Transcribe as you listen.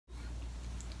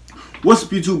What's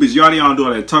up, YouTube? It's Yardy on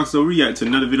doing that talk. So react to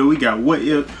another video. We got what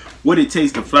it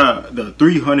takes to fly the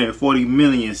 340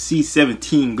 million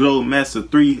C-17 Globemaster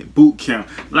 3 boot camp.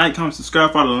 Like, comment,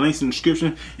 subscribe, follow the links in the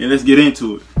description, and let's get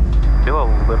into it. Do a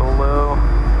little low.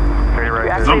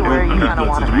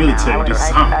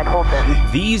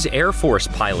 These Air Force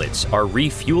pilots are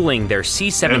refueling their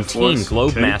C-17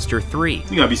 Globemaster 3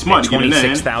 you gotta be smart at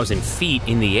 26,000 feet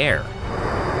in the air.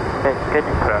 Okay, good.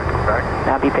 Back.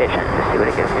 Now be patient. Just see what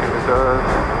it gives you. It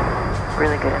does.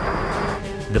 Really good.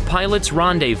 The pilots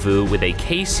rendezvous with a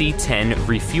KC-10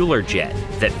 refueler jet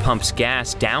that pumps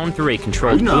gas down through a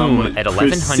controlled boom at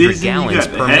 1,100 gallons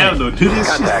per minute.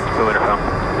 Contact. Go intercom.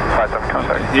 5-7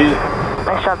 contact.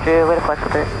 Nice job, Drew. Way to flex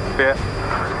with it. Yeah.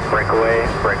 Break away,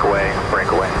 break away,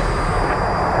 break away.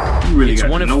 Really it's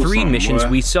one of 3 missions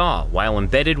we saw while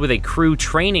embedded with a crew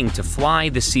training to fly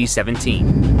the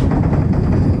C-17.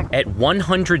 At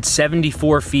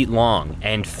 174 feet long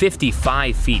and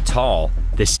 55 feet tall,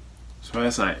 this. So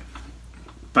that's like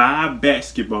 5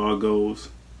 basketball goals.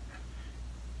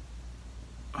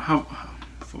 How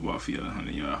football field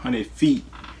 100 feet.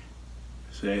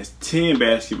 So that's 10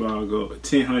 basketball goals,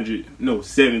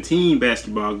 17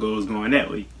 basketball goals going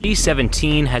that way.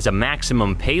 C-17 has a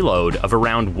maximum payload of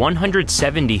around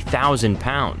 170,000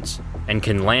 pounds and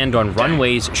can land on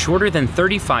runways shorter than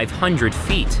 3,500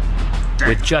 feet,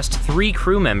 with just 3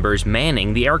 crew members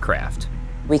manning the aircraft.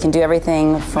 We can do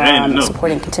everything from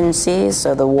supporting contingencies,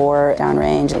 so the war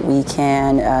downrange. We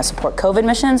can support COVID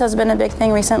missions has been a big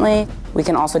thing recently. We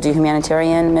can also do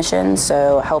humanitarian missions,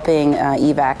 so helping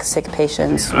evac sick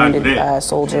patients, wounded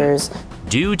soldiers.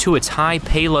 Due to its high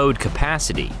payload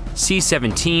capacity,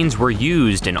 C-17s were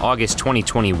used in August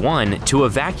 2021 to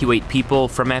evacuate people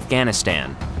from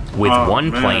Afghanistan, with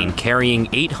one plane carrying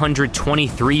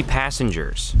 823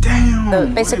 passengers. Damn! The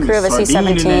basic crew of a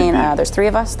C-17, there's 3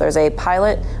 of us. There's a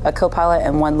pilot, a co-pilot,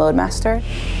 and 1 loadmaster.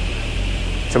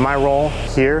 So my role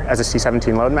here as a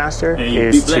C-17 loadmaster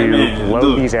is to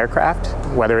load these aircraft,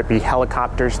 whether it be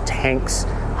helicopters, tanks,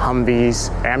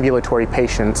 Humvees, ambulatory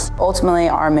patients. Ultimately,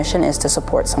 our mission is to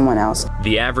support someone else.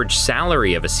 The average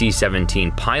salary of a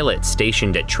C-17 pilot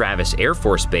stationed at Travis Air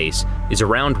Force Base is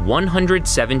around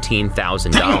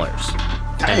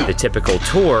 $117,000. And the typical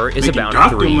tour is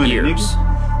about 3 years.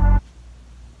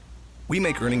 We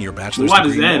make earning your bachelor's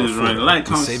degree more affordable. Like,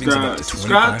 comment,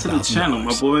 subscribe to the channel,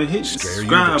 my boy. Hit the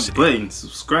subscribe button.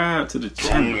 Subscribe to the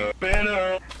channel.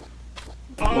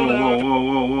 Whoa.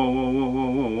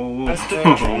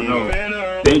 Oh, no.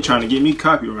 They ain't trying to get me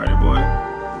copyrighted, boy.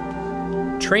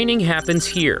 Training happens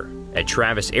here at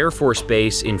Travis Air Force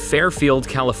Base in Fairfield,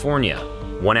 California,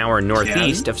 1 hour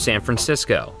northeast of San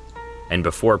Francisco. And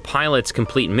before pilots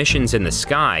complete missions in the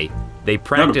sky, they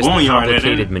practice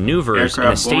complicated maneuvers in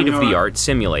a state-of-the-art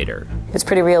simulator. It's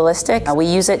pretty realistic. We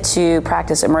use it to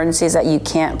practice emergencies that you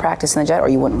can't practice in the jet or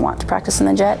you wouldn't want to practice in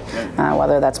the jet,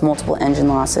 whether that's multiple engine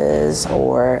losses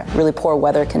or really poor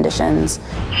weather conditions.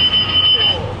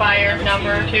 Fire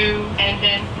number 2,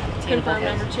 engine. Confirm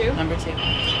number 2. Number 2.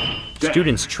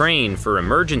 Students train for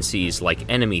emergencies like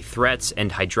enemy threats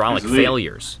and hydraulic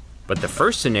failures. But the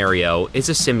first scenario is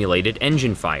a simulated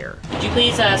engine fire. Could you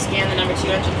please scan the number 2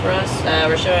 engine for us?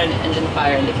 We're showing engine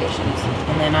fire indications.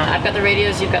 And then I've got the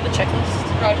radios, you've got the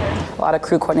checklist. Roger. A lot of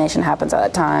crew coordination happens at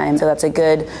that time, so that's a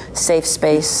good, safe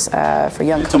space for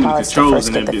young co-pilots to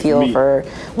first get the feel for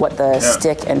what the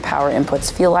stick and power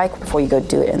inputs feel like before you go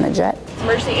do it in the jet.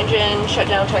 Emergency engine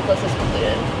shutdown checklist is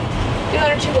completed.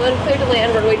 221, clear to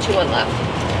land, runway 21 left.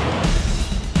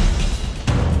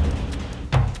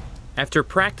 After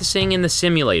practicing in the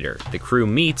simulator, the crew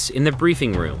meets in the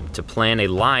briefing room to plan a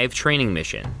live training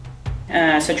mission.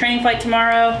 So training flight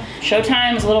tomorrow.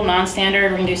 Showtime is a little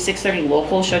non-standard. We're gonna do 6:30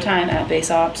 local showtime at base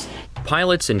ops.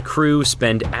 Pilots and crew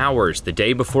spend hours the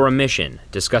day before a mission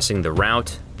discussing the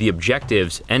route, the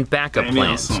objectives, and backup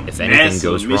plans if anything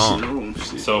goes wrong.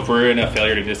 So if we're in a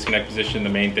failure to disconnect position, the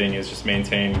main thing is just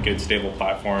maintain good stable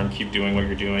platform, keep doing what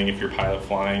you're doing if you're pilot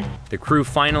flying. The crew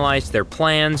finalized their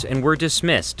plans and were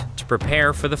dismissed to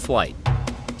prepare for the flight.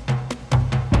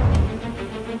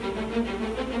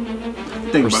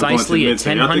 Precisely at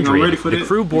 10:00, the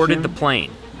crew boarded the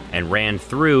plane and ran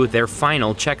through their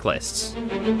final checklists.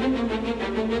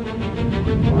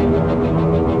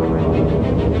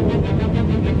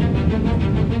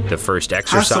 The first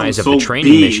exercise of the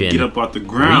training mission,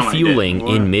 refueling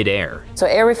in midair. So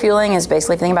air refueling is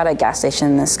basically thinking about a gas station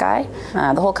in the sky.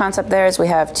 The whole concept there is we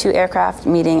have 2 aircraft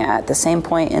meeting at the same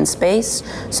point in space,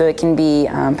 so it can be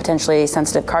potentially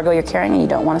sensitive cargo you're carrying and you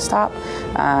don't want to stop,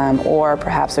 or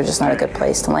perhaps there's just not a good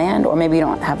place to land, or maybe you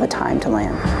don't have the time to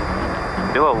land.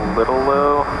 Do a little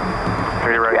low.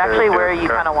 Right actually where you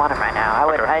kind of want him right now.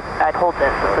 I'd hold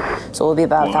this. So we'll be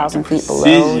about 1,000 feet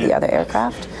below the other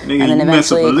aircraft, and then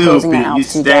eventually closing that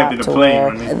altitude gap to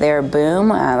where their boom,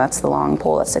 that's the long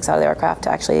pole that sticks out of the aircraft, to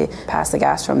actually pass the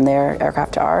gas from their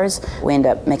aircraft to ours. We end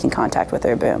up making contact with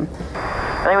their boom.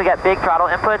 I think we got big throttle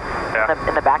inputs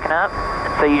in the backing up,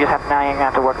 and so you just have now you're gonna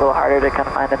have to work a little harder to kind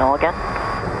of find the null again.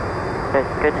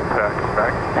 Good.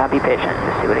 Back. Now be patient and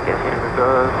just see what it gives you. It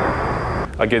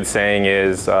does. A good saying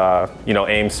is,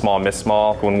 aim small, miss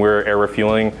small. When we're air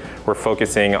refueling, we're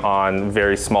focusing on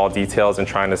very small details and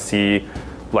trying to see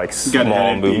like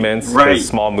small movements. Right.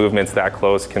 Small movements that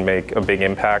close can make a big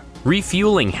impact.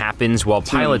 Refueling happens while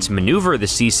pilots maneuver the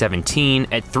C-17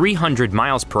 at 300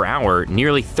 miles per hour,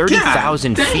 nearly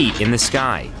 30,000 feet in the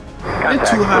sky. That's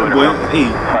too high, boy. Hey.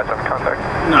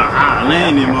 Nah,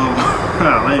 land him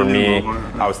over. For me,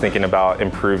 I was thinking about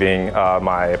improving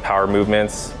my power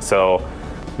movements. So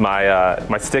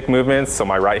my stick movements, so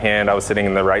my right hand, I was sitting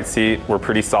in the right seat, were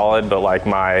pretty solid, but like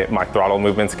my throttle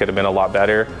movements could have been a lot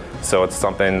better. So it's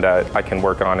something that I can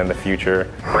work on in the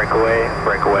future. Break away.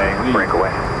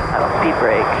 That'll speed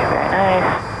brake. Very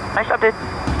nice. Nice job, dude.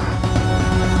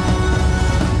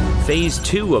 Phase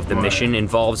 2 of the mission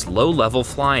involves low-level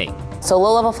flying. So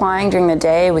low-level flying during the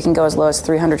day, we can go as low as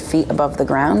 300 feet above the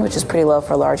ground, which is pretty low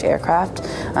for a large aircraft.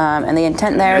 And the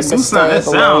intent there is to stay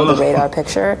below the radar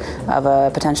picture of a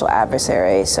potential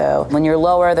adversary. So when you're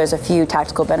lower, there's a few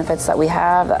tactical benefits that we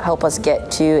have that help us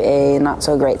get to a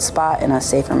not-so-great spot in a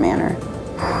safer manner.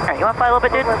 All right, you want to fly a little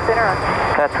bit, dude?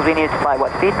 That's because we need to fly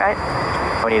what speed, right?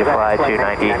 We need to fly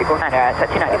 290. All right, set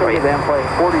 290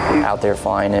 for you. Out there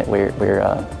flying it, we're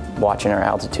watching our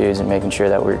altitudes and making sure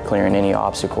that we're clearing any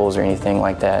obstacles or anything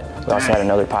like that. We also had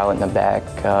another pilot in the back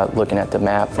looking at the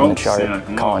map and the chart,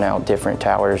 calling out different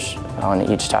towers on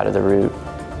each side of the route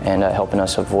and helping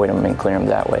us avoid them and clear them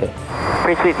that way.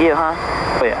 Pretty sweet view, huh?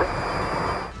 Oh yeah.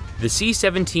 The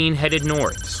C-17 headed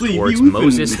north towards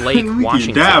Moses Lake,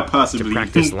 Washington, to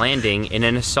practice landing in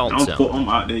an assault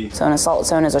zone. So an assault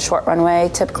zone is a short runway.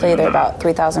 Typically, they're about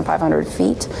 3,500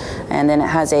 feet. And then it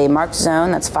has a marked zone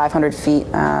that's 500 feet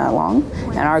long.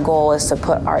 And our goal is to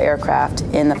put our aircraft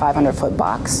in the 500-foot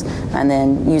box and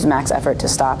then use max effort to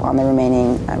stop on the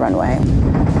remaining runway.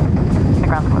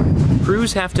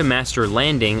 Crews have to master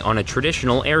landing on a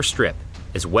traditional airstrip,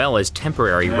 as well as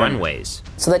temporary runways.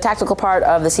 So the tactical part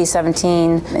of the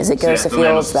C-17 is it goes to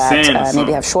fields that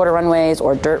maybe have shorter runways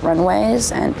or dirt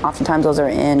runways, and oftentimes those are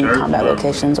in combat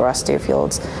locations or austere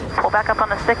fields. Pull back up on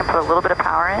the stick and put a little bit of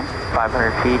power in.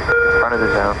 500 feet in front of the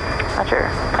zone. Roger.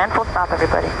 And full stop,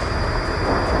 everybody.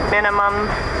 Minimum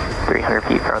 300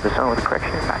 feet in front of the zone with a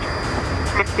correction. Roger.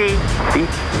 50 feet.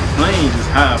 Plane is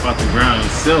high up off the ground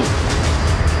itself.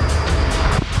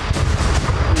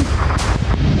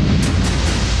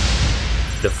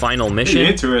 The final mission,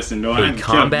 interesting, though. a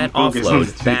combat offload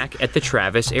back at the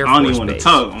Travis Air Force Base.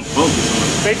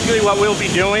 Basically what we'll be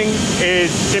doing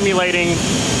is simulating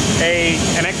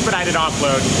an expedited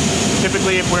offload.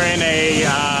 Typically if we're in a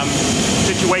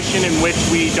situation in which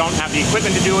we don't have the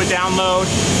equipment to do a download,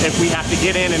 if we have to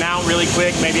get in and out really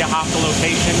quick, maybe a hostile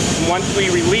location. Once we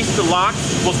release the locks,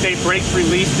 we'll stay brakes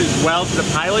released as well to the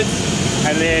pilots,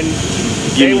 and then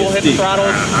they will hit the throttle,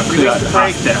 release the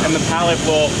brakes, and the pilot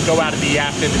will go out of the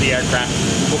aft end of the aircraft.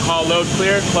 We'll call load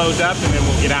clear, close up, and then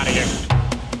we'll get out of here.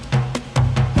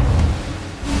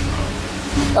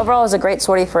 Overall, it was a great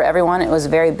sortie for everyone. It was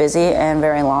very busy and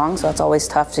very long, so it's always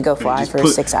tough to go fly for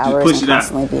 6 hours and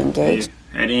constantly be engaged.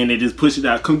 At the end, they just push it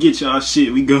out. Come get y'all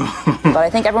shit, we go. But I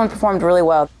think everyone performed really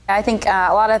well. I think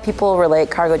a lot of people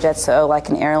relate cargo jets to like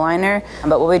an airliner,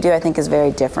 but what we do I think is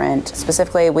very different.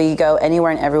 Specifically, we go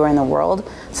anywhere and everywhere in the world.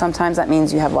 Sometimes that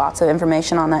means you have lots of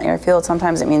information on that airfield.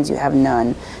 Sometimes it means you have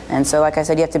none. And so like I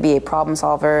said, you have to be a problem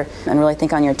solver and really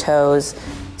think on your toes.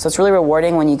 So it's really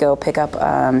rewarding when you go pick up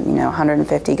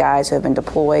 150 guys who have been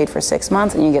deployed for 6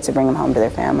 months and you get to bring them home to their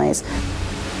families.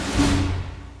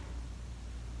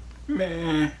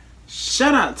 Man,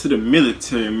 shout out to the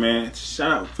military, man.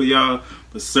 Shout out for y'all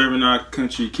for serving our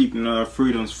country, keeping our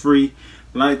freedoms free.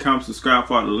 Like, comment, subscribe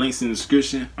for all the links in the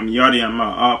description. I'm Yardy, I'm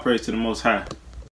out. All praise to the Most High.